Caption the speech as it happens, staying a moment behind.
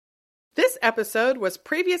episode was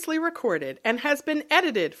previously recorded and has been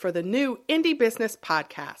edited for the new Indie Business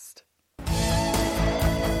Podcast.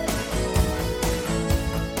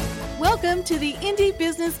 Welcome to the Indie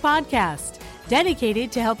Business Podcast,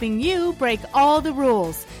 dedicated to helping you break all the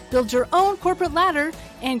rules, build your own corporate ladder,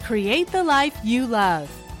 and create the life you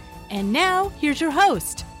love. And now, here's your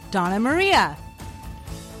host, Donna Maria.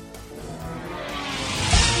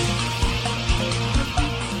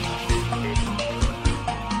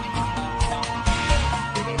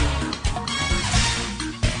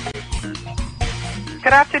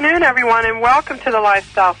 Good afternoon, everyone, and welcome to the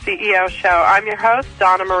Lifestyle CEO Show. I'm your host,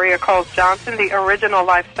 Donna Maria Coles-Johnson, the original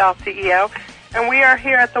Lifestyle CEO, and we are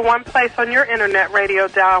here at the one place on your internet radio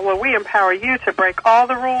dial where we empower you to break all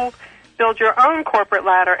the rules, build your own corporate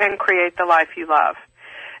ladder, and create the life you love.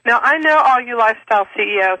 Now, I know all you lifestyle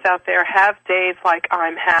CEOs out there have days like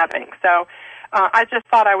I'm having, so I just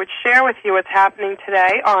thought I would share with you what's happening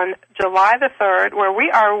today on July the 3rd, where we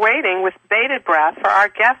are waiting with bated breath for our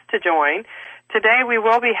guest to join. Today we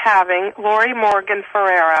will be having Lori Morgan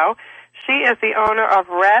Ferrero. She is the owner of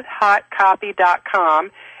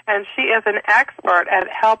RedHotCopy.com, and she is an expert at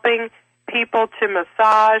helping people to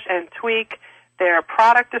massage and tweak their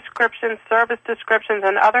product descriptions, service descriptions,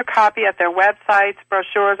 and other copy at their websites,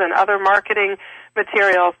 brochures, and other marketing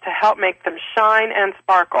materials to help make them shine and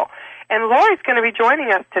sparkle. And Lori's going to be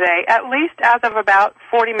joining us today, at least as of about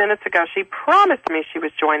 40 minutes ago. She promised me she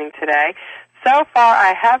was joining today. So far,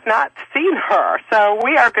 I have not seen her, so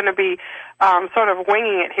we are going to be sort of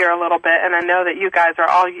winging it here a little bit, and I know that you guys are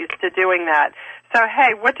all used to doing that. So,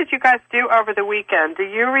 hey, what did you guys do over the weekend? Do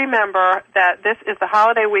you remember that this is the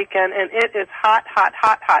holiday weekend, and it is hot, hot,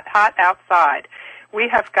 hot, hot, hot outside? We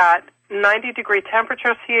have got 90-degree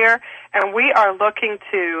temperatures here, and we are looking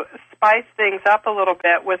to spice things up a little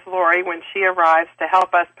bit with Lori when she arrives to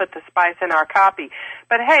help us put the spice in our copy.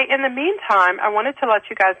 But, hey, in the meantime, I wanted to let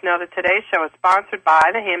you guys know that today's show is sponsored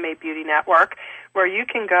by the Handmade Beauty Network, where you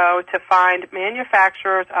can go to find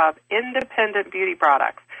manufacturers of independent beauty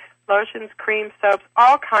products, lotions, creams, soaps,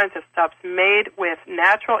 all kinds of stuff made with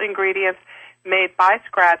natural ingredients, made by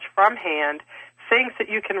scratch from hand, things that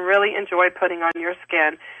you can really enjoy putting on your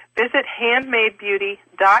skin. Visit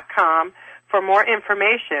handmadebeauty.com for more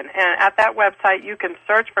information. And at that website, you can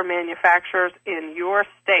search for manufacturers in your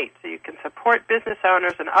state so you can support business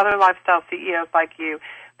owners and other lifestyle CEOs like you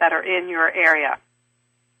that are in your area.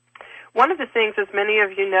 One of the things, as many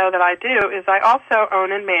of you know, that I do is I also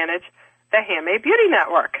own and manage the Handmade Beauty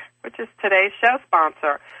Network, which is today's show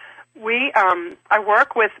sponsor. I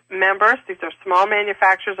work with members, these are small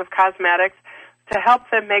manufacturers of cosmetics, to help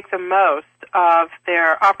them make the most of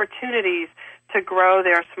their opportunities to grow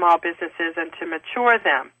their small businesses and to mature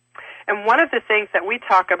them. And one of the things that we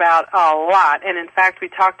talk about a lot, and in fact we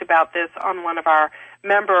talked about this on one of our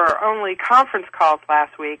member-only conference calls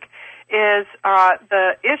last week, is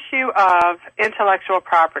the issue of intellectual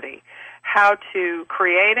property, how to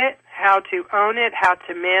create it, how to own it, how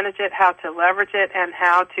to manage it, how to leverage it, and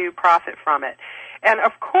how to profit from it. And,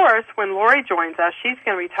 of course, when Lori joins us, she's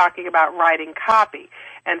going to be talking about writing copy.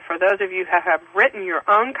 And for those of you who have written your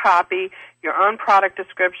own copy, your own product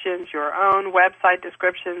descriptions, your own website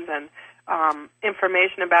descriptions, and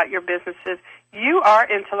information about your businesses, you are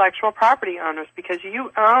intellectual property owners because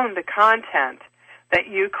you own the content that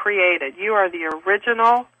you created. You are the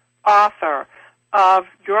original author of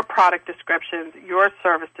your product descriptions, your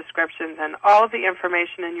service descriptions, and all of the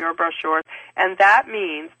information in your brochures, and that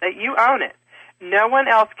means that you own it. No one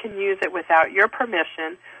else can use it without your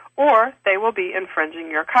permission, or they will be infringing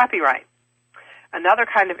your copyright. Another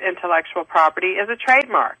kind of intellectual property is a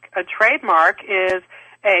trademark. A trademark is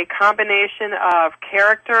a combination of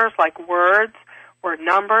characters like words or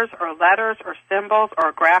numbers or letters or symbols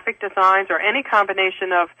or graphic designs or any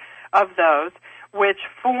combination of those which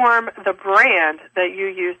form the brand that you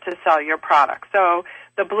use to sell your product. So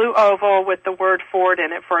the blue oval with the word Ford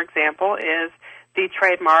in it, for example, is the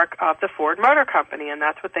trademark of the Ford Motor Company, and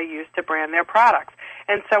that's what they use to brand their products.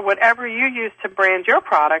 And so whatever you use to brand your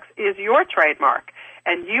products is your trademark,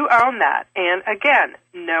 and you own that. And again,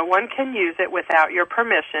 no one can use it without your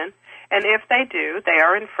permission, and if they do, they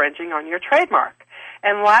are infringing on your trademark.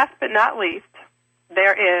 And last but not least,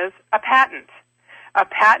 there is a patent. A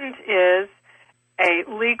patent is a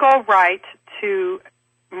legal right to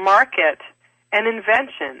market an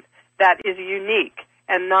invention that is unique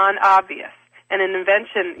and non-obvious. And an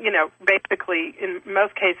invention, basically in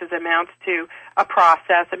most cases amounts to a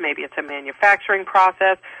process, and maybe it's a manufacturing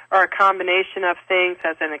process or a combination of things,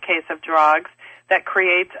 as in a case of drugs, that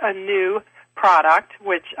creates a new product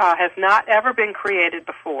which has not ever been created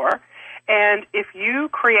before. And if you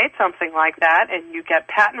create something like that and you get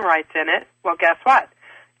patent rights in it, well, guess what?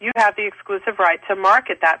 You have the exclusive right to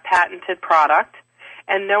market that patented product,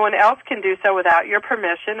 and no one else can do so without your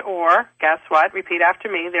permission, or, guess what? Repeat after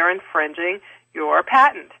me, they're infringing your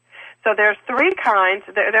patent. So there's three kinds.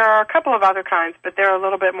 There are a couple of other kinds, but they're a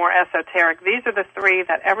little bit more esoteric. These are the three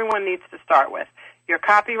that everyone needs to start with: your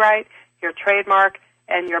copyright, your trademark,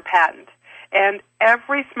 and your patent. And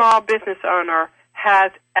every small business owner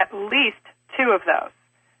has at least two of those,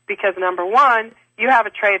 because number one, you have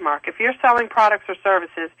a trademark. If you're selling products or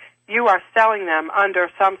services, you are selling them under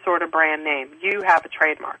some sort of brand name. You have a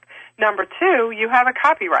trademark. Number two, you have a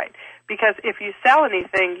copyright, because if you sell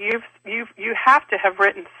anything, you have to have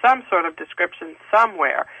written some sort of description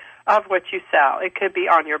somewhere of what you sell. It could be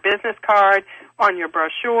on your business card, on your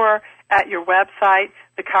brochure, at your website,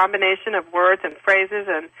 the combination of words and phrases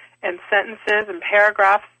and sentences and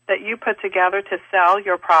paragraphs that you put together to sell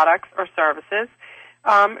your products or services.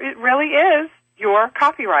 It really is your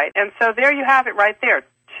copyright. And so there you have it right there.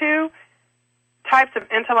 Two types of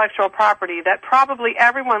intellectual property that probably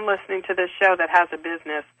everyone listening to this show that has a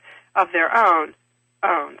business of their own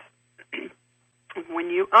owns. When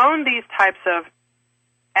you own these types of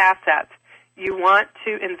assets, you want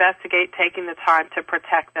to investigate taking the time to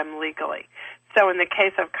protect them legally. So in the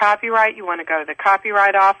case of copyright, you want to go to the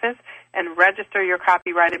Copyright Office and register your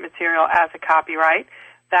copyrighted material as a copyright.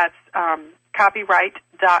 That's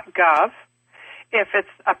copyright.gov. If it's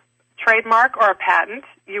a trademark or a patent,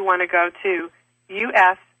 you want to go to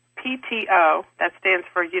USPTO, that stands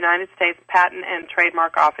for United States Patent and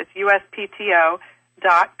Trademark Office, USPTO.gov.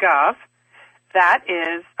 That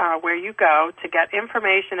is where you go to get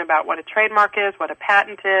information about what a trademark is, what a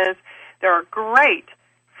patent is. There are great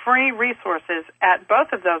free resources at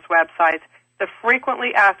both of those websites. The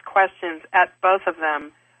frequently asked questions at both of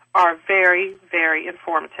them are very, very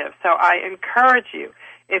informative. So I encourage you,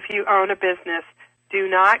 if you own a business, do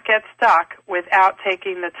not get stuck without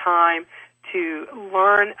taking the time to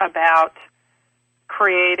learn about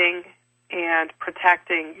creating and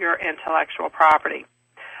protecting your intellectual property.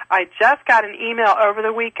 I just got an email over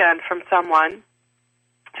the weekend from someone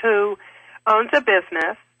who owns a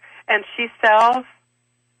business, and she sells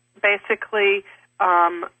basically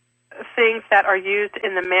things that are used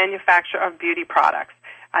in the manufacture of beauty products.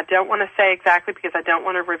 I don't want to say exactly because I don't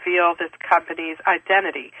want to reveal this company's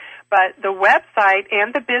identity, but the website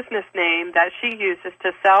and the business name that she uses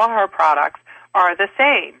to sell her products are the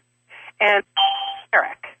same, and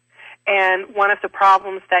generic. And one of the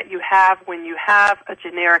problems that you have when you have a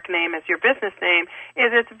generic name as your business name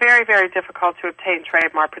is it's very, very difficult to obtain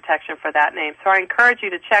trademark protection for that name. So I encourage you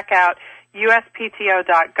to check out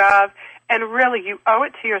USPTO.gov, and really you owe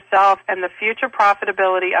it to yourself and the future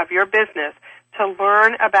profitability of your business to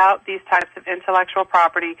learn about these types of intellectual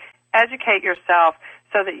property, educate yourself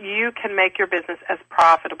so that you can make your business as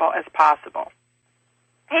profitable as possible.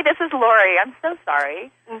 Hey, this is Lori. I'm so sorry.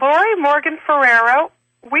 Lori Morgan Ferrero,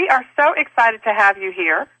 we are so excited to have you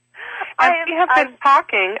here. And we have been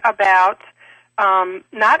talking about,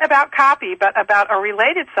 not about copy, but about a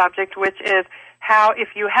related subject, which is how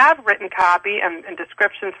if you have written copy and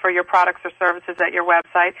descriptions for your products or services at your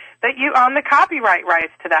website, that you own the copyright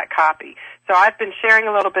rights to that copy. So I've been sharing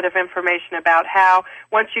a little bit of information about how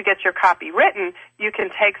once you get your copy written, you can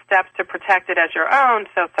take steps to protect it as your own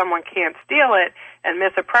so someone can't steal it and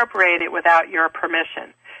misappropriate it without your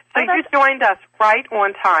permission. So you joined us right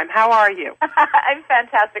on time. How are you? I'm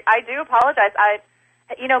fantastic. I do apologize.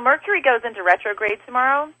 Mercury goes into retrograde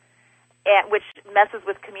tomorrow, which messes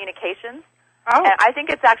with communications. Oh. And I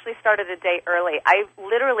think it's actually started a day early. I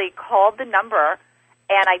literally called the number,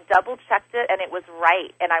 and I double-checked it, and it was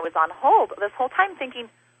right. And I was on hold this whole time thinking,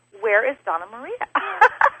 where is Donna Maria?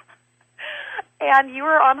 And you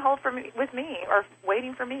were on hold with me, or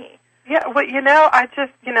waiting for me. Yeah, well, I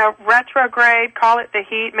just, retrograde, call it the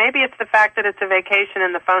heat. Maybe it's the fact that it's a vacation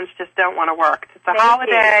and the phones just don't want to work. It's a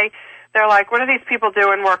holiday. They're like, what are these people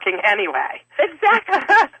doing working anyway? Exactly.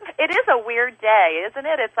 It is a weird day, isn't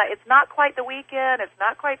it? It's like it's not quite the weekend. It's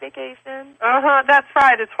not quite vacation. That's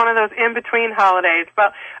right. It's one of those in-between holidays.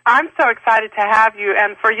 But I'm so excited to have you.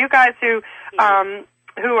 And for you guys who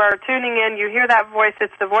are tuning in, you hear that voice.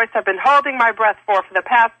 It's the voice I've been holding my breath for the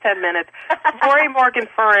past 10 minutes. Lori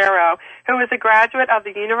Morgan Ferrero, who is a graduate of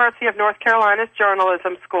the University of North Carolina's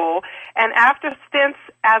Journalism School. And after stints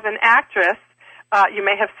as an actress, you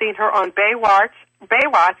may have seen her on Baywatch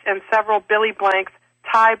and several Billy Blank's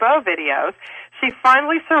Tae Bo videos. She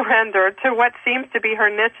finally surrendered to what seems to be her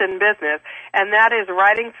niche in business, and that is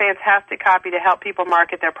writing fantastic copy to help people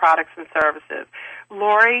market their products and services.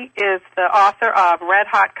 Lori is the author of Red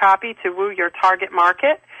Hot Copy to Woo Your Target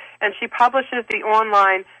Market, and she publishes the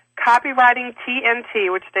online Copywriting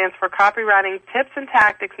TNT, which stands for Copywriting Tips and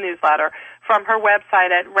Tactics newsletter, from her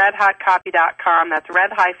website at redhotcopy.com. That's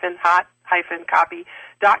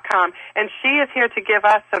red-hot-copy.com. And she is here to give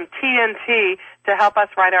us some TNT to help us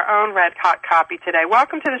write our own red hot copy today.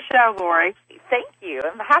 Welcome to the show, Lori. Thank you.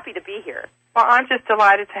 I'm happy to be here. Well, I'm just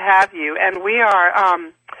delighted to have you, and we are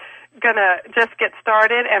going to just get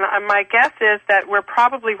started, and my guess is that we're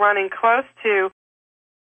probably running close to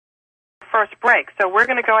first break. So we're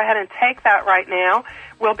going to go ahead and take that right now.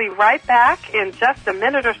 We'll be right back in just a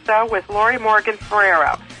minute or so with Lori Morgan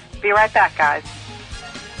Ferrero. Be right back, guys.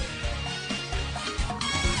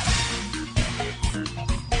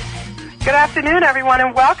 Good afternoon, everyone,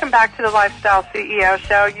 and welcome back to the Lifestyle CEO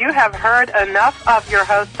Show. You have heard enough of your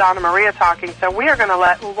host, Donna Maria, talking, so we are going to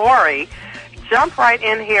let Lori jump right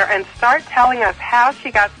in here and start telling us how she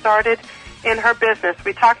got started in her business.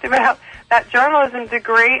 We talked about that journalism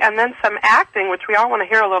degree and then some acting, which we all want to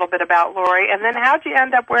hear a little bit about, Lori. And then how'd you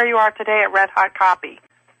end up where you are today at Red Hot Copy?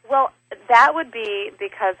 Well, that would be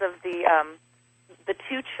because of the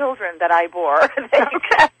two children that I bore.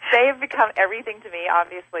 They have become everything to me,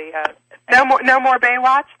 obviously. No more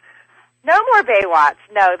Baywatch? No more Baywatch.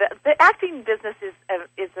 No, the acting business is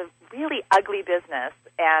a really ugly business,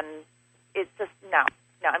 and it's just, no,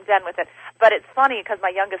 I'm done with it. But it's funny because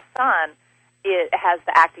my youngest son has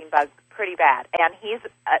the acting bug pretty bad, and he's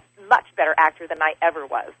a much better actor than I ever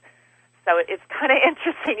was. So it's kind of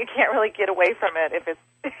interesting. You can't really get away from it if it's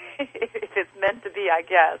meant to be, I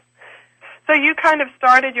guess. So you kind of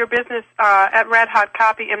started your business at Red Hot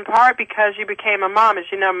Copy in part because you became a mom.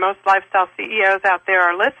 As you know, most lifestyle CEOs out there,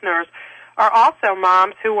 our listeners, are also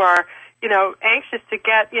moms who are, anxious to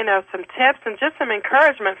get, some tips and just some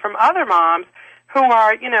encouragement from other moms who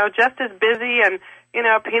are, just as busy and,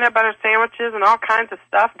 peanut butter sandwiches and all kinds of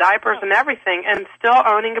stuff, diapers and everything, and still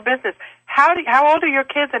owning a business. How old are your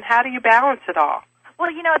kids, and how do you balance it all? Well,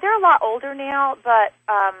 they're a lot older now, but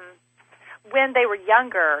when they were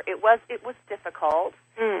younger, it was difficult.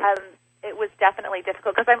 It was definitely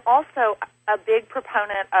difficult because I'm also a big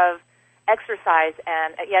proponent of exercise,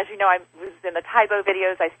 and as you know, I was in the Tybo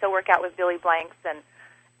videos. I still work out with Billy Blanks, and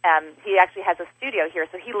he actually has a studio here,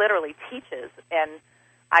 so he literally teaches, and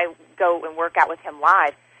I go and work out with him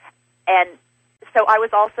live. And so I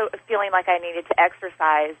was also feeling like I needed to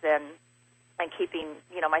exercise and keeping,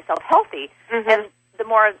 myself healthy. Mm-hmm. And the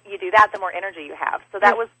more you do that, the more energy you have. So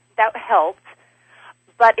that helped.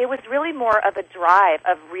 But it was really more of a drive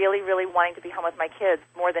of really, really wanting to be home with my kids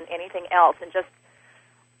more than anything else, and just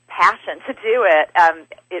passion to do it.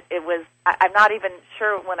 It was, I'm not even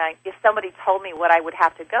sure if somebody told me what I would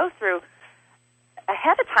have to go through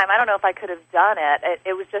ahead of time, I don't know if I could have done it.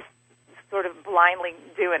 It was just sort of blindly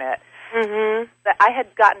doing it. Mm-hmm. But I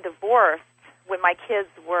had gotten divorced when my kids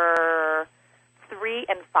were 3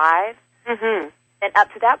 and 5. Mm-hmm. And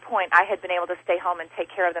up to that point, I had been able to stay home and take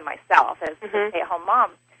care of them myself as a stay-at-home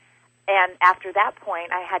mom. And after that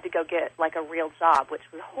point, I had to go get, a real job, which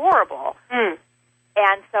was horrible. Mm.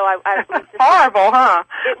 And so I was just... Horrible, huh?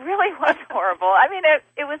 It really was horrible. I mean,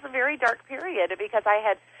 it was a very dark period because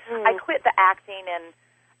I quit the acting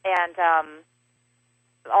and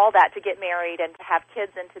all that to get married and to have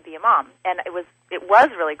kids and to be a mom. And it was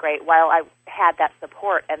really great while I had that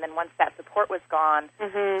support. And then once that support was gone,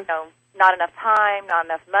 not enough time, not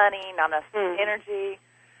enough money, not enough energy.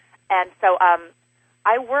 And so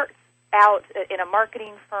I worked out in a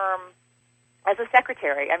marketing firm as a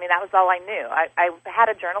secretary. I mean, that was all I knew. I had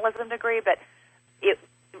a journalism degree, but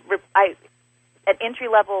an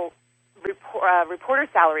entry-level reporter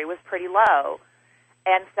salary was pretty low.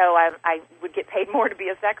 And so I would get paid more to be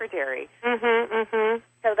a secretary.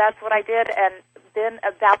 So that's what I did. And then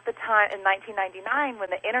about the time in 1999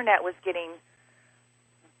 when the Internet was getting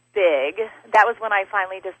big, that was when I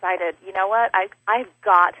finally decided, you know what, I've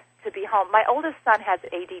got to be home. My oldest son has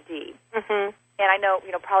ADD. And I know,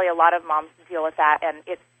 probably a lot of moms deal with that. And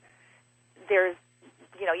there's,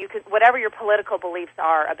 you could, whatever your political beliefs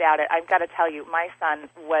are about it, I've got to tell you, my son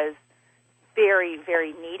was very,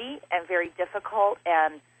 very needy and very difficult,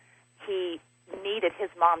 and he needed his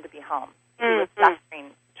mom to be home. He was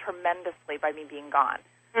suffering tremendously by me being gone.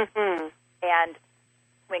 And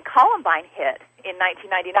when Columbine hit in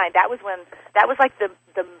 1999, that was like the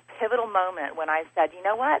pivotal moment when I said, you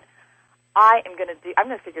know what, I'm going to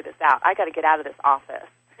figure this out. I got to get out of this office.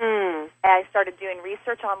 And I started doing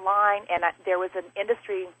research online, and there was an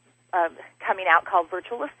industry coming out called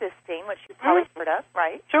virtual assisting, which you've probably heard of,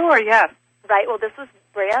 right? Sure, yes. Right. Well, this was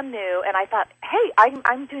brand new, and I thought, hey,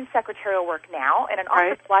 I'm doing secretarial work now in an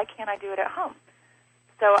office. Why can't I do it at home?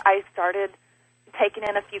 So I started taking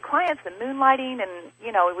in a few clients and moonlighting, and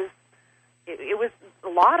it was a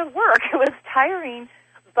lot of work. It was tiring,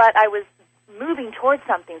 but I was moving towards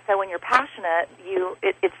something. So when you're passionate,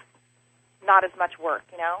 it's not as much work,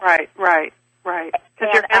 Right.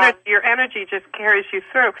 Because your energy just carries you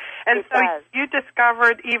through. And so you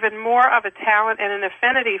discovered even more of a talent and an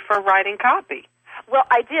affinity for writing copy. Well,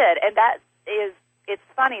 I did, and it's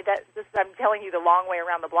funny that I'm telling you the long way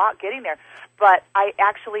around the block getting there, but I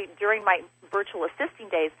actually, during my virtual assisting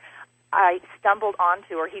days, he stumbled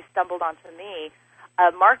onto me,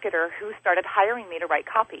 a marketer who started hiring me to write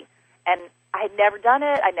copy. And I had never done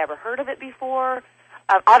it. I never heard of it before.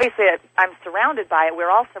 Obviously, I'm surrounded by it.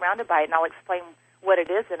 We're all surrounded by it, and I'll explain what it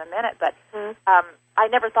is in a minute. But I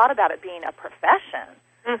never thought about it being a profession.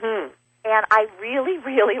 Mm-hmm. And I really,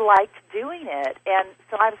 really liked doing it. And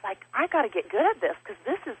so I was like, I got to get good at this because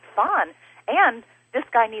this is fun. And this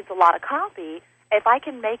guy needs a lot of copy. If I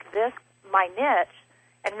can make this my niche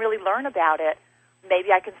and really learn about it,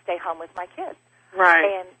 maybe I can stay home with my kids.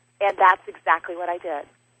 Right. And that's exactly what I did.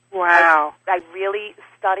 Wow. I really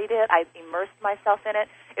studied it. I immersed myself in it.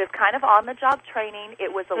 It was kind of on-the-job training.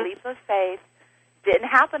 It was a leap of faith. Didn't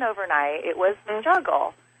happen overnight. It was a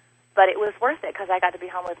struggle. But it was worth it because I got to be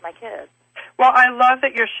home with my kids. Well, I love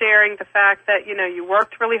that you're sharing the fact that, you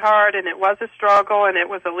worked really hard and it was a struggle and it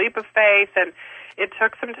was a leap of faith and it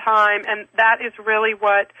took some time. And that is really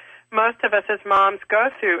what most of us as moms go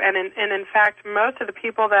through. And in fact, most of the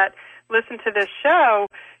people that listen to this show,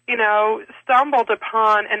 stumbled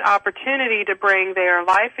upon an opportunity to bring their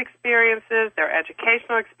life experiences, their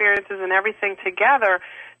educational experiences, and everything together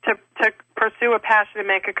to pursue a passion and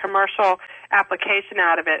make a commercial application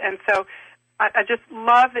out of it. And so I just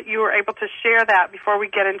love that you were able to share that before we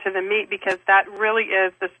get into the meat, because that really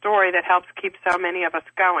is the story that helps keep so many of us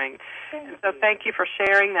going. And so thank you for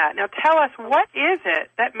sharing that. Now tell us, what is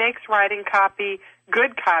it that makes writing copy,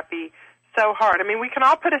 good copy, so hard? I mean, we can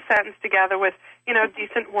all put a sentence together with,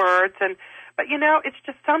 decent words, but it's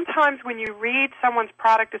just sometimes when you read someone's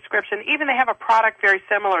product description, even they have a product very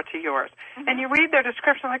similar to yours, and you read their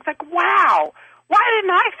description, it's like, wow, why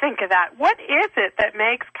didn't I think of that? What is it that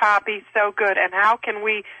makes copy so good, and how can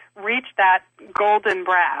we reach that golden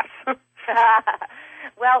brass?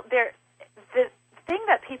 Well, the thing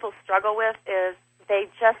that people struggle with is they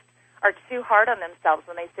just are too hard on themselves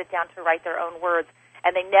when they sit down to write their own words,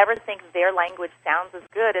 and they never think their language sounds as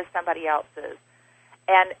good as somebody else's.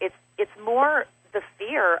 And it's more the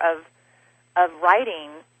fear of writing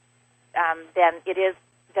than it is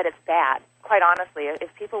that it's bad. Quite honestly,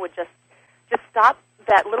 if people would just stop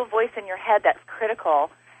that little voice in your head that's critical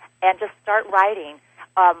and just start writing.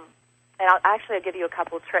 And I'll give you a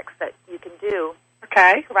couple of tricks that you can do.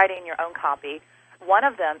 Okay. Writing your own copy. One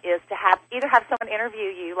of them is to either have someone interview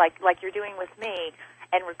you like you're doing with me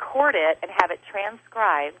and record it and have it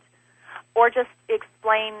transcribed, or just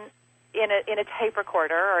explain in a tape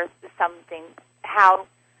recorder or something how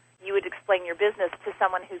you would explain your business to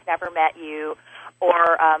someone who's never met you,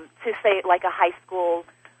 or to say like a high school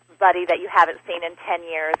buddy that you haven't seen in 10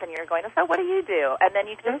 years, and you're going, so what do you do? And then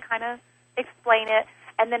you just kind of explain it,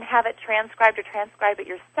 and then have it transcribed or transcribe it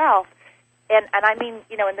yourself. And I mean,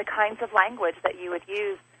 in the kinds of language that you would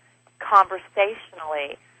use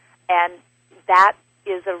conversationally. And that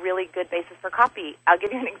is a really good basis for copy. I'll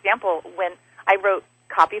give you an example. When I wrote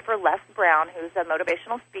copy for Les Brown, who's a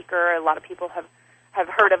motivational speaker, a lot of people have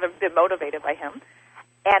heard of him, been motivated by him.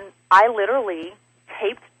 And I literally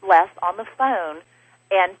taped Les on the phone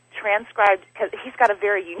and transcribed, because he's got a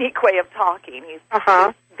very unique way of talking. He's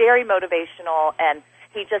very motivational, and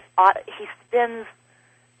he spins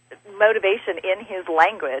motivation in his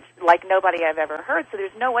language like nobody I've ever heard. So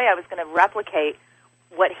there's no way I was going to replicate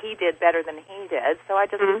what he did better than he did. So I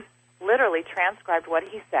just literally transcribed what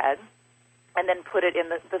he said and then put it in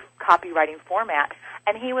the copywriting format.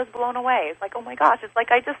 And he was blown away. It's like, oh my gosh, it's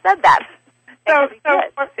like I just said that. So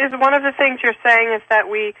is one of the things you're saying is that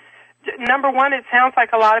number one, it sounds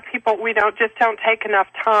like a lot of people, we don't take enough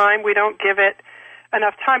time. We don't give it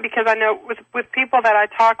enough time, because I know with people that I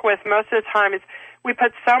talk with, most of the time is we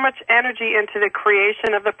put so much energy into the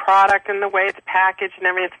creation of the product and the way it's packaged and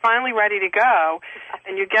everything. It's finally ready to go,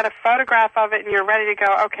 and you get a photograph of it and you're ready to go,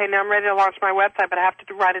 okay, now I'm ready to launch my website, but I have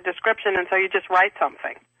to write a description, and so you just write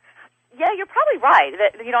something. Yeah, you're probably right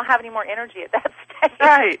that you don't have any more energy at that stage.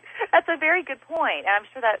 Right. That's a very good point, and I'm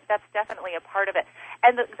sure that's definitely a part of it.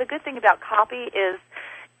 And the good thing about copy is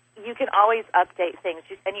you can always update things,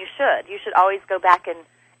 and you should. You should always go back and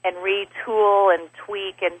retool and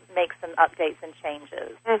tweak and make some updates and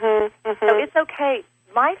changes. So it's okay.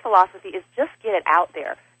 My philosophy is just get it out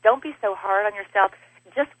there. Don't be so hard on yourself.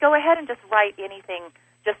 Just go ahead and just write anything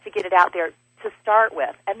just to get it out there to start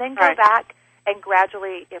with, and then go back and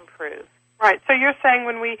gradually improve. Right. So you're saying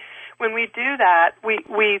when we do that,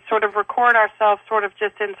 we sort of record ourselves sort of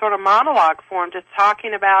just in sort of monologue form, just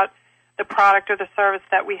talking about the product or the service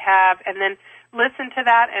that we have, and then listen to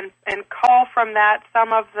that and call from that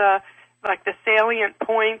some of the salient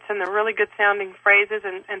points and the really good sounding phrases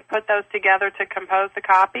and put those together to compose the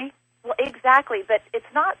copy? Well, exactly. But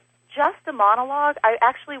it's not just a monologue. I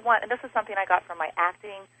actually want, and this is something I got from my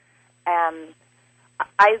acting,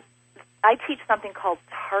 I teach something called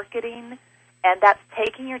targeting, and that's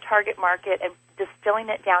taking your target market and distilling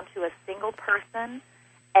it down to a single person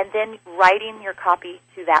and then writing your copy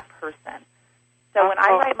to that person. So when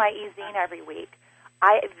I write my e-zine every week,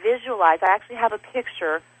 I visualize, I actually have a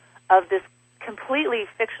picture of this completely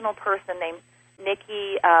fictional person named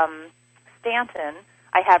Nikki Stanton.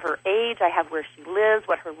 I have her age, I have where she lives,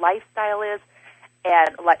 what her lifestyle is,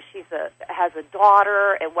 and like has a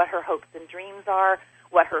daughter, and what her hopes and dreams are,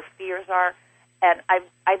 what her fears are, and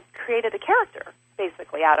I've created a character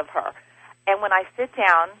basically out of her. And when I sit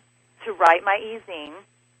down to write my e-zine,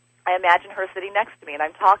 I imagine her sitting next to me, and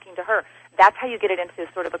I'm talking to her. That's how you get it into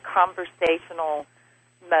sort of a conversational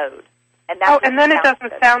mode. And then it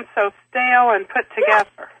doesn't sound so stale and put together.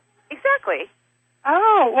 Yeah, exactly.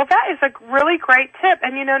 Oh, well, that is a really great tip.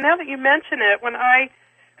 And, now that you mention it, when I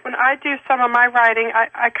do some of my writing,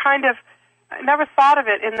 I never thought of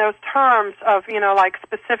it in those terms of, like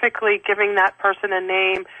specifically giving that person a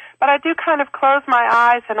name. But I do kind of close my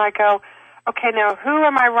eyes and I go, okay, now who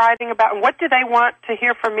am I writing about? And what do they want to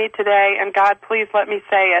hear from me today? And God, please let me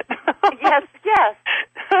say it. Yes.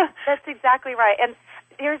 That's exactly right. And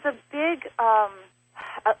there's a big,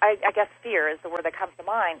 I guess fear is the word that comes to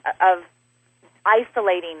mind, of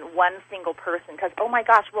isolating one single person. Because, oh my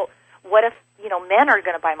gosh, well, what if, men are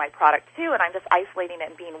going to buy my product too, and I'm just isolating it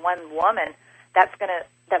and being one woman? That's going to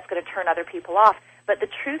turn other people off. But the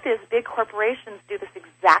truth is, big corporations do this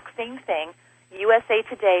exact same thing. USA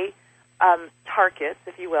Today targets,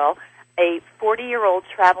 if you will, a 40-year-old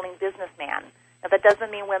traveling businessman. Now, that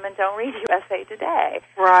doesn't mean women don't read USA Today.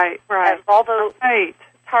 Right. And although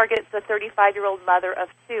targets a 35-year-old mother of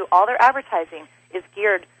two, all their advertising is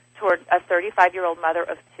geared toward a 35-year-old mother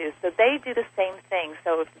of two. So they do the same thing.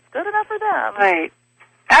 So if it's good enough for them. Right.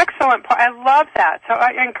 Excellent. I love that. So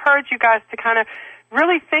I encourage you guys to kind of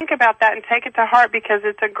really think about that and take it to heart, because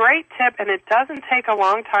it's a great tip and it doesn't take a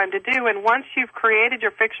long time to do. And once you've created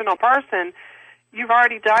your fictional person, you've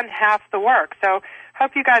already done half the work. So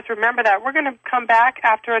hope you guys remember that. We're going to come back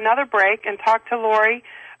after another break and talk to Lori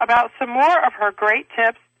about some more of her great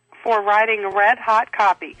tips for writing red-hot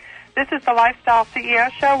copy. This is the Lifestyle CEO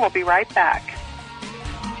Show. We'll be right back.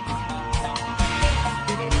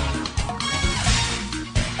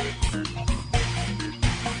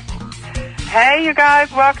 Hey, you guys.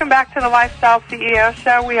 Welcome back to the Lifestyle CEO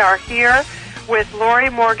Show. We are here with Lori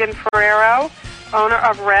Morgan Ferrero, owner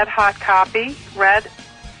of Red Hot Copy,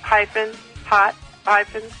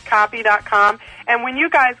 red-hot-copy.com. And when you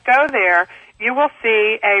guys go there, you will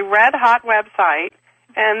see a red-hot website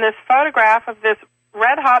and this photograph of this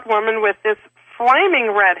red-hot woman with this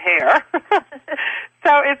flaming red hair.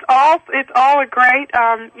 So it's all a great,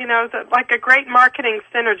 like a great marketing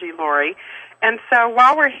synergy, Lori. And so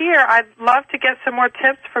while we're here, I'd love to get some more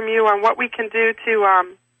tips from you on what we can do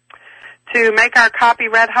to make our copy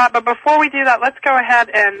red hot. But before we do that, let's go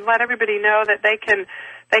ahead and let everybody know that they can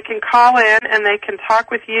call in and they can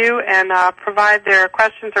talk with you and provide their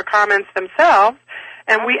questions or comments themselves.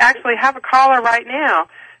 And we actually have a caller right now.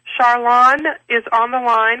 Charlon is on the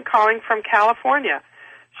line calling from California.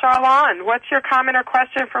 Charlon, what's your comment or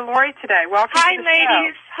question for Lori today? Welcome to the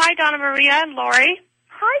ladies. show. Hi, Donna Maria and Lori.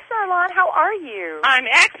 Hi, Charlon. How are you? I'm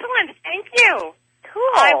excellent. Thank you.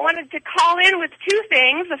 Cool. I wanted to call in with two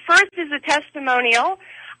things. The first is a testimonial.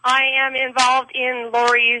 I am involved in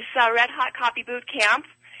Lori's Red Hot Copy Boot Camp,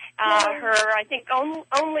 her, I think,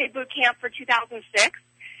 only boot camp for 2006.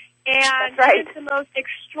 And it's the most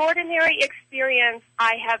extraordinary experience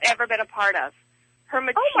I have ever been a part of. Her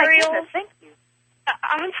materials. Oh, my goodness. Thank you.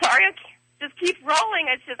 I'm sorry. I just keep rolling.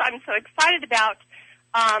 It's just I'm so excited about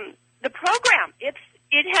the program. It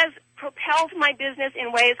has propelled my business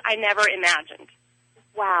in ways I never imagined.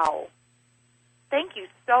 Wow. Thank you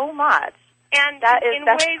so much. And that's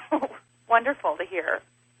ways wonderful to hear.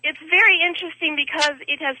 It's very interesting because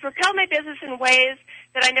it has propelled my business in ways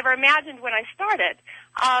that I never imagined when I started.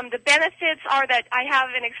 The benefits are that I have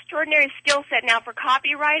an extraordinary skill set now for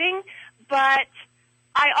copywriting, but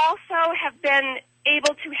I also have been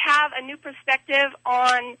able to have a new perspective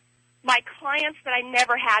on my clients that I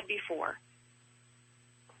never had before.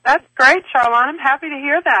 That's great, Charlon. I'm happy to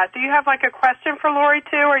hear that. Do you have like a question for Lori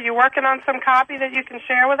too? Are you working on some copy that you can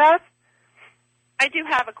share with us? I do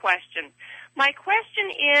have a question. My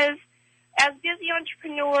question is, as busy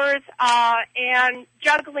entrepreneurs and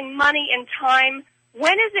juggling money and time,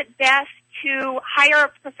 when is it best to hire a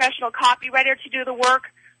professional copywriter to do the work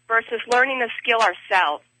versus learning the skill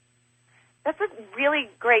ourselves? That's a really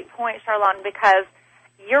great point, Charlon, because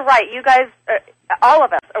you're right. You guys, all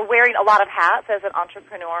of us, are wearing a lot of hats as an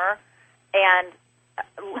entrepreneur. And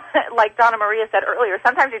like Donna Maria said earlier,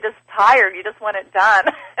 sometimes you're just tired. You just want it done.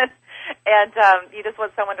 and you just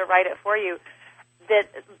want someone to write it for you.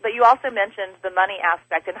 But you also mentioned the money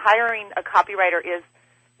aspect. And hiring a copywriter is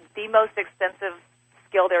the most expensive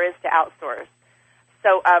skill there is to outsource.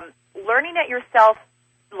 So learning it yourself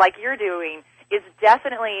like you're doing is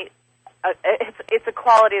definitely it's a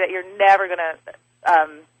quality that you're never going to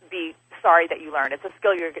be sorry that you learned. It's a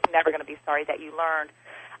skill you're never going to be sorry that you learned.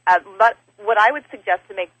 But what I would suggest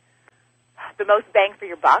to make the most bang for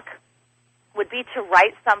your buck would be to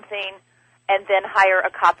write something and then hire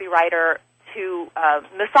a copywriter to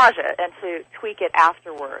massage it and to tweak it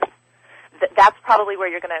afterwards. That's probably where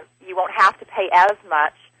you won't have to pay as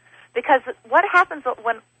much, because what happens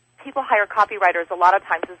when people hire copywriters a lot of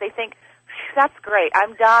times is they think, that's great,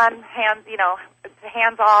 I'm done,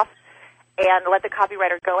 hands off, and let the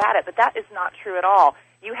copywriter go at it. But that is not true at all.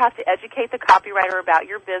 You have to educate the copywriter about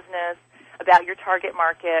your business, about your target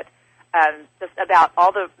market, just about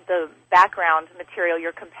all the background material,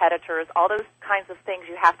 your competitors, all those kinds of things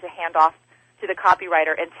you have to hand off to the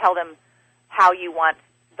copywriter and tell them how you want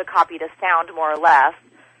the copy to sound, more or less,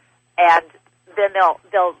 and then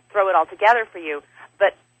they'll throw it all together for you.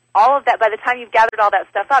 But all of that, by the time you've gathered all that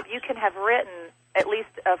stuff up, you can have written at least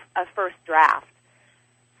a first draft.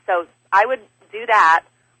 So I would do that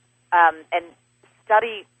and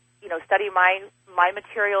study my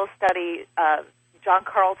materials, study John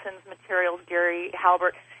Carlton's materials, Gary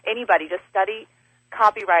Halbert, anybody. Just study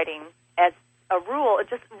copywriting as a rule.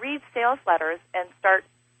 Just read sales letters and start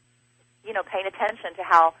paying attention to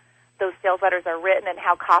how those sales letters are written and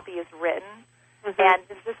how copy is written, and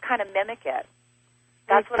just kind of mimic it.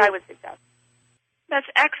 That's what I would suggest. That's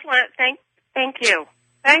excellent. Thank you.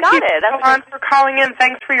 Thank you, Charlon, for calling in.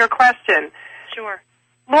 Thanks for your question. Sure.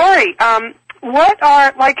 Lori, are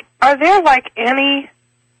there any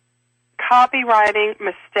copywriting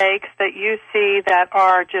mistakes that you see that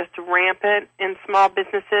are just rampant in small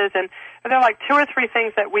businesses? And are there 2 or 3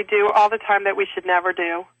 things that we do all the time that we should never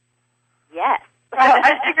do? Yes. Well,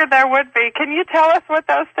 I figured there would be. Can you tell us what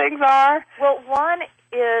those things are? Well, one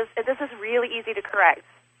is, this is really easy to correct.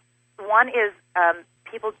 One is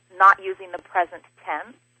people not using the present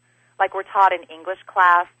tense. Like we're taught in English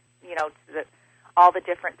class, all the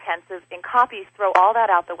different tenses. In copy, throw all that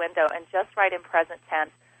out the window and just write in present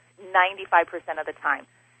tense 95% of the time.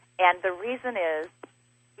 And the reason is,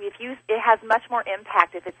 it has much more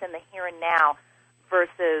impact if it's in the here and now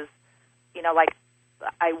versus,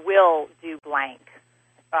 I will do blank.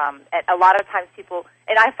 And a lot of times people,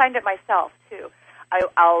 and I find it myself too,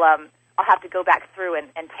 I'll have to go back through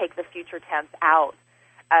and take the future tense out.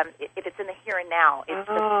 If it's in the here and now, it's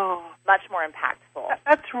just much more impactful.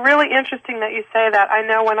 That's really interesting that you say that. I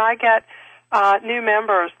know when I get new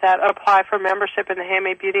members that apply for membership in the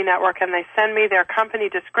Handmade Beauty Network and they send me their company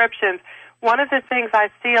descriptions, one of the things I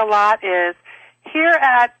see a lot is, here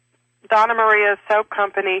at Donna Maria's Soap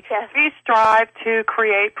Company, yes, we strive to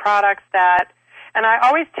create products that, and I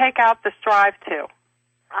always take out the strive to.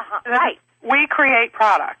 Right. We create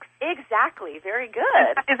products. Exactly. Very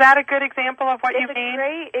good. Is that a good example of what you mean? It's a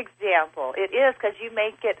great example. It is, because you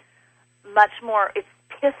make it much more, it's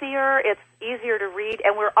pithier, it's easier to read,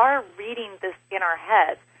 and we are reading this in our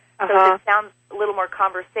heads. So if it sounds a little more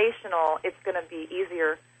conversational, it's going to be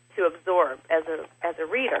easier to absorb as a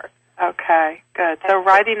reader. Okay, good. So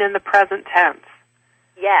writing in the present tense.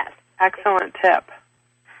 Yes. Excellent tip.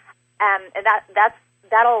 And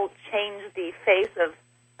that'll change the face of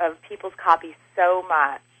people's copy so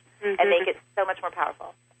much and make it so much more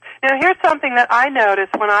powerful. Now, here's something that I notice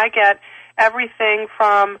when I get everything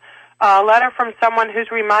from a letter from someone who's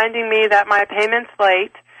reminding me that my payment's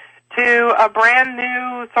late to a brand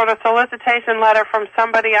new sort of solicitation letter from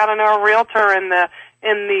somebody, I don't know, a realtor in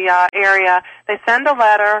the area. They send a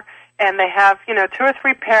letter and they have 2 or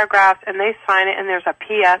 3 paragraphs and they sign it and there's a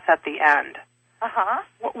P.S. at the end.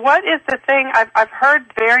 What is the thing? I've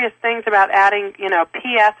heard various things about adding,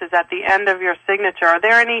 P.S.s at the end of your signature. Are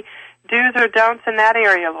there any do's or don'ts in that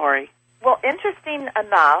area, Lori? Well, interesting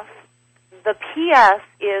enough, the P.S.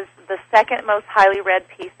 is the second most highly read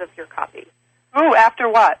piece of your copy. Ooh, after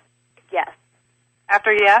what? Yes.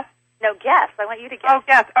 After yes? No, guess. I want you to guess. Oh,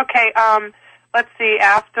 guess. Okay. Let's see.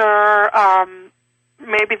 After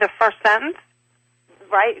maybe the first sentence.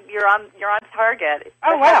 Right, you're on target.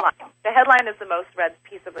 Oh, wow. The headline is the most read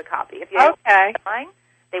piece of the copy. If you have the headline,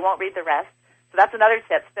 they won't read the rest. So that's another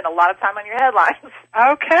tip. Spend a lot of time on your headlines.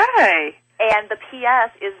 Okay. And the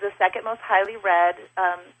PS is the second most highly read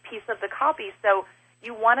piece of the copy. So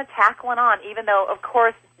you want to tack one on, even though, of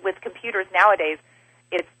course, with computers nowadays,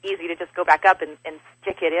 it's easy to just go back up and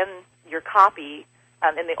stick it in your copy.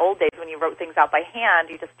 In the old days, when you wrote things out by hand,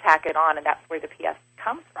 you just tack it on, and that's where the PS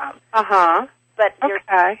comes from. Uh-huh. But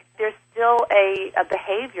there's still a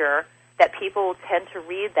behavior that people tend to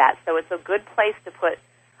read that. So it's a good place to put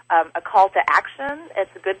a call to action.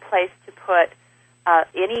 It's a good place to put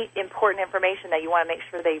any important information that you want to make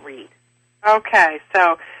sure they read. Okay,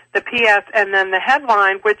 so the PS and then the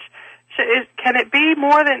headline, which can it be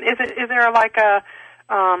more than, is there like a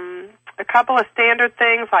couple of standard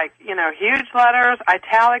things like, huge letters,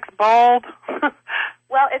 italics, bold?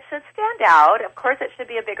 Well, it should stand out. Of course, it should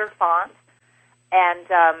be a bigger font. And,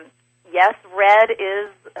 yes, red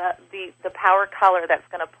is the power color that's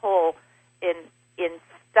going to pull in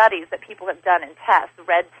studies that people have done in tests.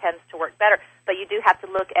 Red tends to work better. But you do have to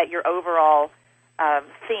look at your overall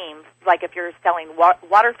theme. Like if you're selling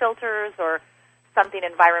water filters or something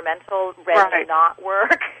environmental, red may not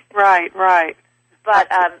work. Right.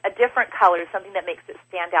 But a different color, something that makes it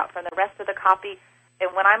stand out from the rest of the copy.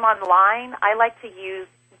 And when I'm online, I like to use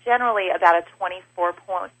generally about a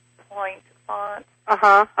 24-point font.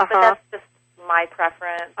 But that's just my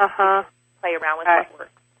preference. Play around with what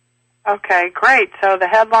works. Okay, great. So the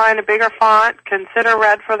headline, a bigger font, consider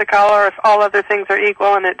red for the color if all other things are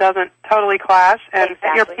equal and it doesn't totally clash, and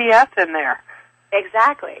get your PS in there.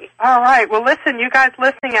 Exactly. All right. Well, listen, you guys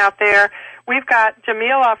listening out there, we've got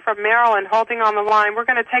Jamila from Maryland holding on the line. We're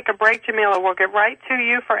going to take a break, Jamila. We'll get right to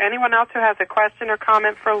you. For anyone else who has a question or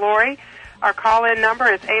comment for Lori, our call-in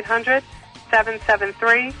number is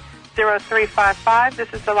 800-773-0355.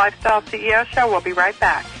 This is the Lifestyle CEO Show. We'll be right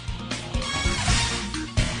back.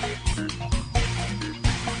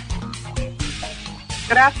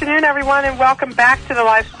 Good afternoon, everyone, and welcome back to the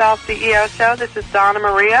Lifestyle CEO Show. This is Donna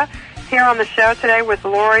Maria here on the show today with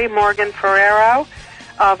Lori Morgan Ferrero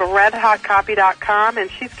of RedHotCopy.com,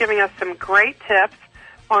 and she's giving us some great tips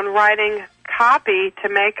on writing copy to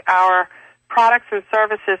make our products and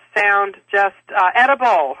services sound just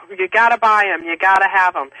edible. You got to buy them. You got to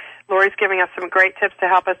have them. Lori's giving us some great tips to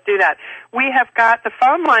help us do that. We have got the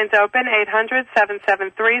phone lines open,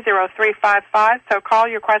 800-773-0355, so call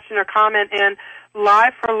your question or comment in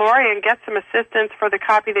live for Lori and get some assistance for the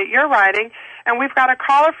copy that you're writing. And we've got a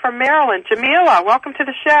caller from Maryland. Jamila, welcome to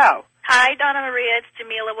the show. Hi, Donna Maria. It's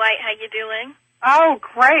Jamila White. How you doing? Oh,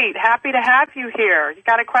 great. Happy to have you here. You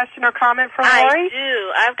got a question or comment for Lori? I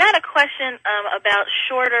do. I've got a question about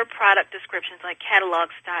shorter product descriptions, like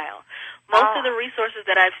catalog style. Most of the resources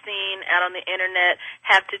that I've seen out on the Internet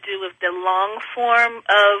have to do with the long form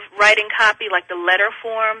of writing copy, like the letter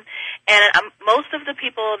form. And most of the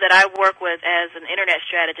people that I work with as an Internet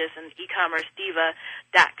strategist and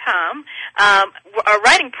ecommercediva.com are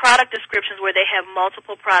writing product descriptions where they have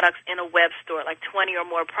multiple products in a web store, like 20 or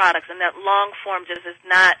more products, and that long form just is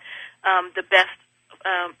not the best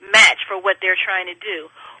match for what they're trying to do.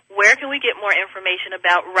 Where can we get more information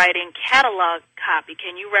about writing catalog copy?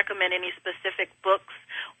 Can you recommend any specific books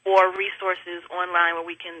or resources online where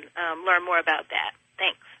we can learn more about that?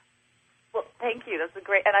 Thanks. Well, thank you. That's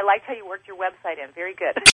great. And I liked how you worked your website in. Very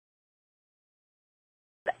good.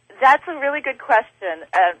 That's a really good question.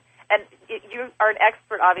 And you are an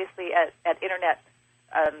expert, obviously, at Internet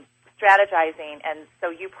strategizing, and so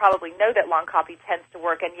you probably know that long copy tends to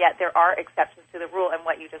work, and yet there are exceptions to the rule, and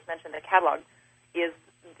what you just mentioned, the catalog, is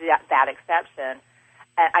that exception.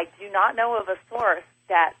 And I do not know of a source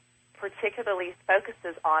that particularly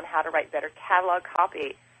focuses on how to write better catalog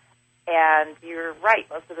copy. And you're right,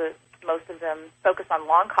 most of them focus on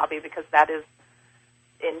long copy because that is,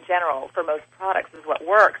 in general, for most products, is what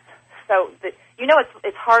works. So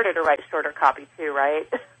it's harder to write shorter copy too, right?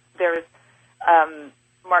 There's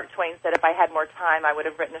Mark Twain said, if I had more time, I would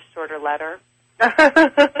have written a shorter letter. So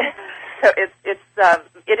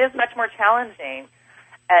it is much more challenging.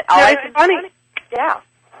 It's funny. Yeah.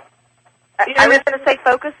 I was going to say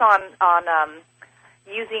focus on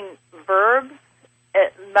using verbs,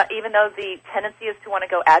 even though the tendency is to want to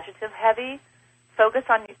go adjective heavy. Focus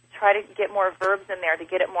on try to get more verbs in there to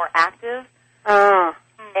get it more active. And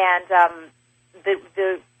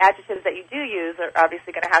the adjectives that you do use are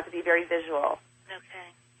obviously going to have to be very visual. Okay.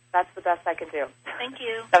 That's the best I can do. Thank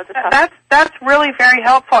you. That's really very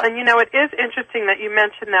helpful. And, it is interesting that you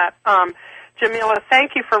mentioned that, Jamila,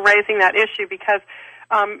 thank you for raising that issue because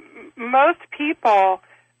most people,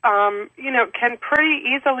 can pretty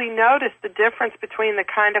easily notice the difference between the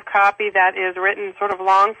kind of copy that is written sort of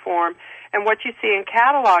long form and what you see in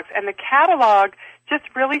catalogs. And the catalog just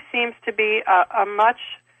really seems to be a much,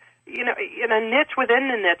 in a niche within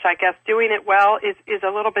the niche, I guess. Doing it well is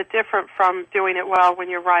a little bit different from doing it well when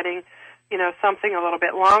you're writing something a little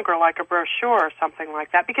bit longer, like a brochure or something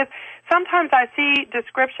like that. Because sometimes I see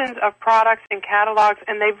descriptions of products in catalogs,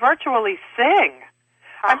 and they virtually sing.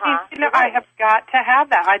 I mean, I have got to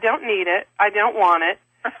have that. I don't need it. I don't want it.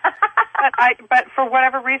 but for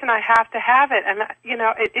whatever reason, I have to have it. And,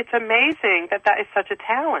 it's amazing that is such a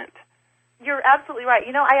talent. You're absolutely right.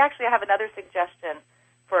 I actually have another suggestion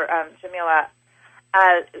for Jamila.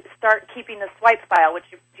 Start keeping the swipe file, which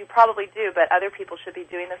you probably do, but other people should be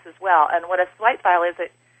doing this as well. And what a swipe file is,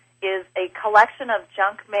 it is a collection of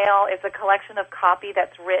junk mail. It's a collection of copy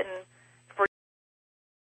that's written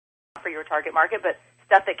for your target market, but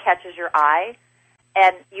stuff that catches your eye.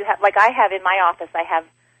 And you have, like I have in my office, I have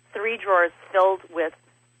 3 drawers filled with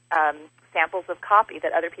samples of copy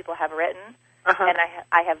that other people have written, and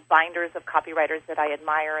I have binders of copywriters that I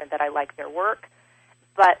admire and that I like their work.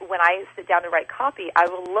 But when I sit down to write copy, I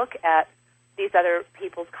will look at these other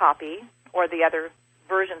people's copy or the other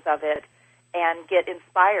versions of it and get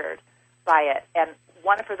inspired by it. And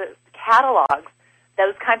one for the catalogs,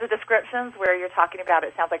 those kinds of descriptions where you're talking about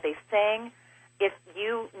it sounds like they sing, if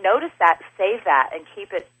you notice that, save that and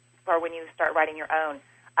keep it for when you start writing your own.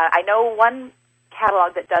 I know one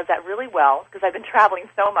catalog that does that really well, because I've been traveling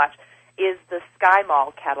so much, is the Sky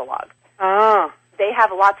Mall catalog. Oh. They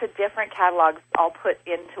have lots of different catalogs all put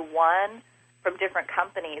into one from different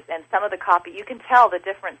companies, and some of the copy, you can tell the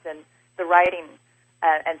difference in the writing,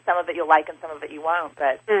 and some of it you'll like and some of it you won't,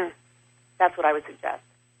 but that's what I would suggest.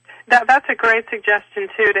 That's a great suggestion,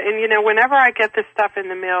 too. And, whenever I get this stuff in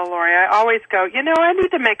the mail, Lori, I always go, I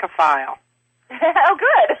need to make a file. Oh,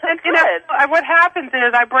 good. And, what happens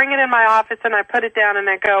is I bring it in my office and I put it down and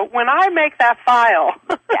I go, when I make that file.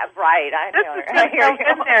 Yeah, right. I know.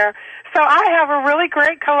 In there. So I have a really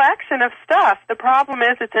great collection of stuff. The problem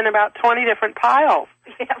is it's in about 20 different piles.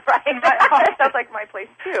 Yeah, right. That sounds like my place,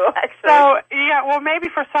 too, actually. So, maybe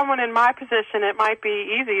for someone in my position, it might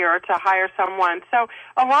be easier to hire someone. So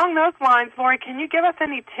along those lines, Lori, can you give us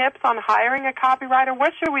any tips on hiring a copywriter?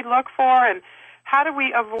 What should we look for, and how do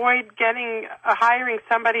we avoid hiring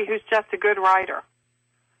somebody who's just a good writer?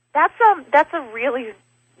 That's a really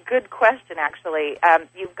good question, actually.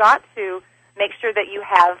 You've got to make sure that you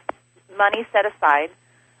have money set aside,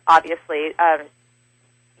 obviously.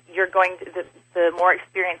 You're going to, the more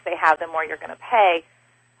experience they have, the more you're going to pay.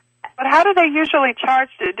 But how do they usually charge?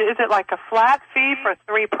 Is it like a flat fee for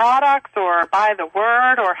 3 products, or by the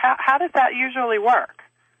word, or how does that usually work?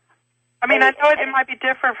 I mean, I know it might be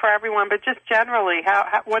different for everyone, but just generally,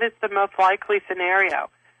 what is the most likely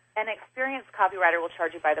scenario? An experienced copywriter will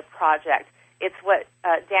charge you by the project. It's what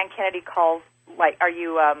Dan Kennedy calls, like, are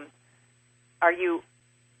you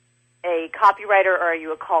a copywriter or are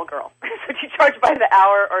you a call girl? So do you charge by the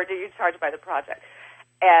hour or do you charge by the project?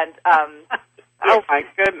 And oh my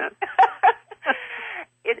goodness,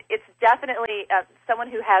 it's definitely someone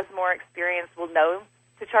who has more experience will know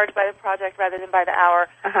to charge by the project rather than by the hour.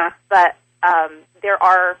 But there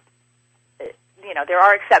are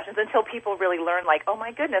exceptions until people really learn. Like, oh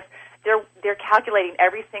my goodness, they're calculating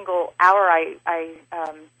every single hour I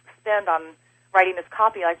spend on writing this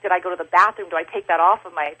copy. Like, did I go to the bathroom? Do I take that off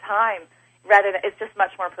of my time? Rather than, it's just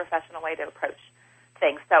much more professional way to approach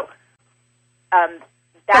things. So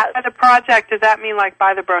by the project, does that mean like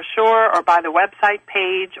by the brochure or by the website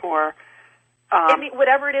page or?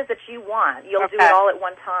 Whatever it is that you want, you'll do it all at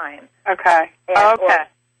one time. Okay.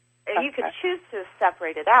 And you could choose to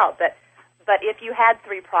separate it out, but if you had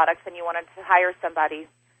 3 products and you wanted to hire somebody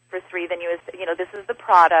for 3, then this is the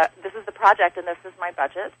product, this is the project, and this is my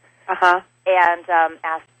budget. And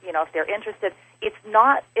ask if they're interested. It's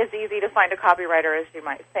not as easy to find a copywriter as you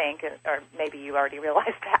might think, or maybe you already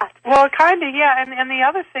realized that. Well, kind of, yeah. And the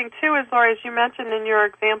other thing too is, Lori, as you mentioned in your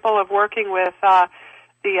example of working with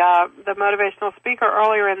the motivational speaker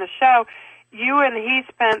earlier in the show, you and he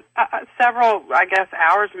spent several, I guess,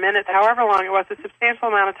 hours, minutes, however long it was, a substantial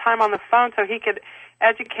amount of time on the phone so he could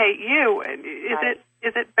educate you.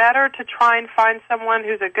 Is it better to try and find someone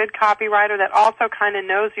who's a good copywriter that also kind of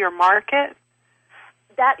knows your market?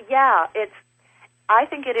 I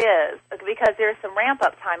think it is, because there's some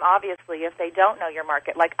ramp-up time, obviously, if they don't know your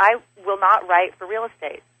market. Like, I will not write for real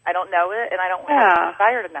estate. I don't know it, and I don't have a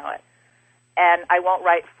desire to know it. And I won't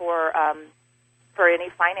write for any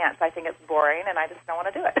finance. I think it's boring, and I just don't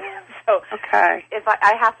want to do it. So if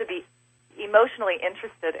I have to be emotionally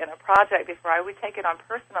interested in a project before I would take it on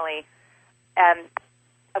personally. And,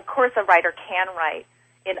 of course, a writer can write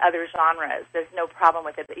in other genres. There's no problem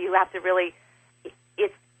with it. But you have to really, you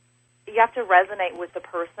have to resonate with the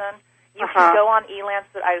person. You can go on Elance,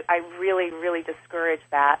 but I really, really discourage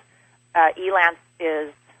that. Elance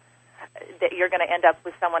is that you're going to end up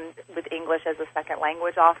with someone with English as a second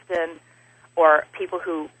language often, or people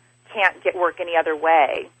who can't get work any other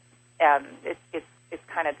way. It's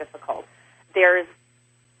kind of difficult. There's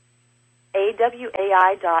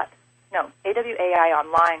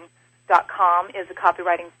AWAIonline.com is a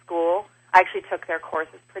copywriting school. I actually took their course.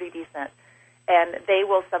 It's pretty decent. And they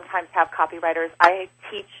will sometimes have copywriters. I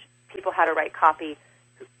teach people how to write copy,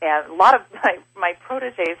 and a lot of my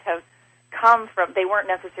proteges have come from, they weren't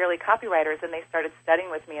necessarily copywriters, and they started studying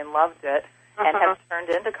with me and loved it and have turned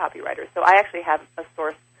into copywriters. So I actually have a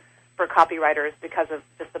source for copywriters because of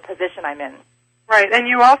just the position I'm in. Right, and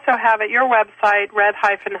you also have at your website,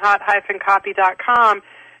 red-hot-copy.com,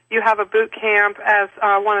 you have a boot camp, as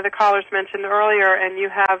one of the callers mentioned earlier, and you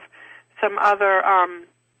have some other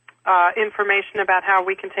information about how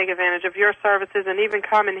we can take advantage of your services and even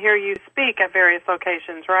come and hear you speak at various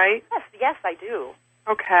locations, right? Yes, I do.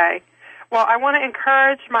 Okay. Well, I want to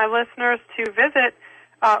encourage my listeners to visit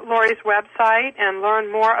Lori's website and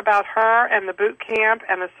learn more about her and the boot camp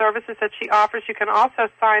and the services that she offers. You can also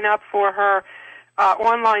sign up for her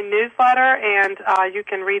online newsletter, and you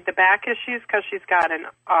can read the back issues because she's got an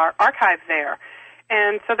archive there.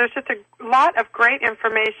 And so there's just a lot of great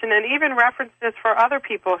information and even references for other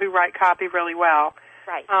people who write copy really well.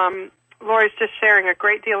 Right. Lori's just sharing a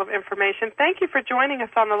great deal of information. Thank you for joining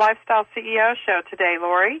us on the Lifestyle CEO Show today,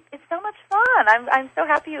 Lori. It's so much fun. I'm so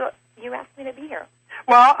happy you asked me to be here.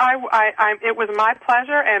 Well, it was my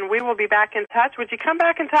pleasure, and we will be back in touch. Would you come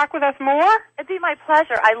back and talk with us more? It'd be my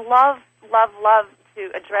pleasure. I love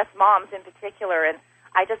to address moms in particular, and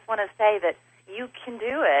I just want to say that you can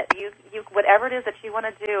do it. You whatever it is that you want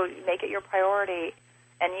to do, make it your priority,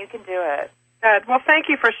 and you can do it. Good. Well, thank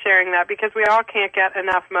you for sharing that, because we all can't get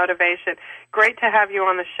enough motivation. Great to have you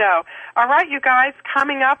on the show. All right, you guys,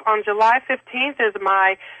 coming up on July 15th is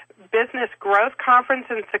my Business Growth Conference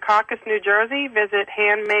in Secaucus, New Jersey. Visit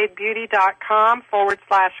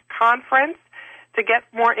handmadebeauty.com/conference to get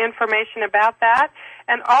more information about that.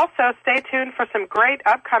 And also stay tuned for some great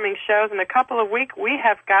upcoming shows. In a couple of weeks, we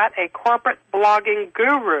have got a corporate blogging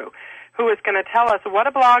guru who is going to tell us what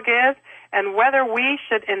a blog is and whether we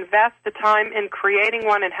should invest the time in creating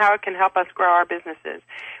one and how it can help us grow our businesses.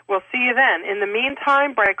 We'll see you then. In the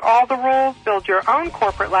meantime, break all the rules, build your own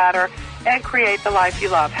corporate ladder, and create the life you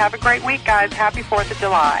love. Have a great week, guys. Happy 4th of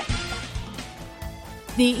July.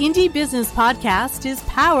 The Indie Business Podcast is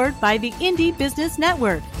powered by the Indie Business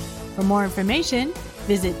Network. For more information,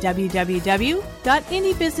 visit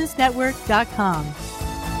www.indiebusinessnetwork.com.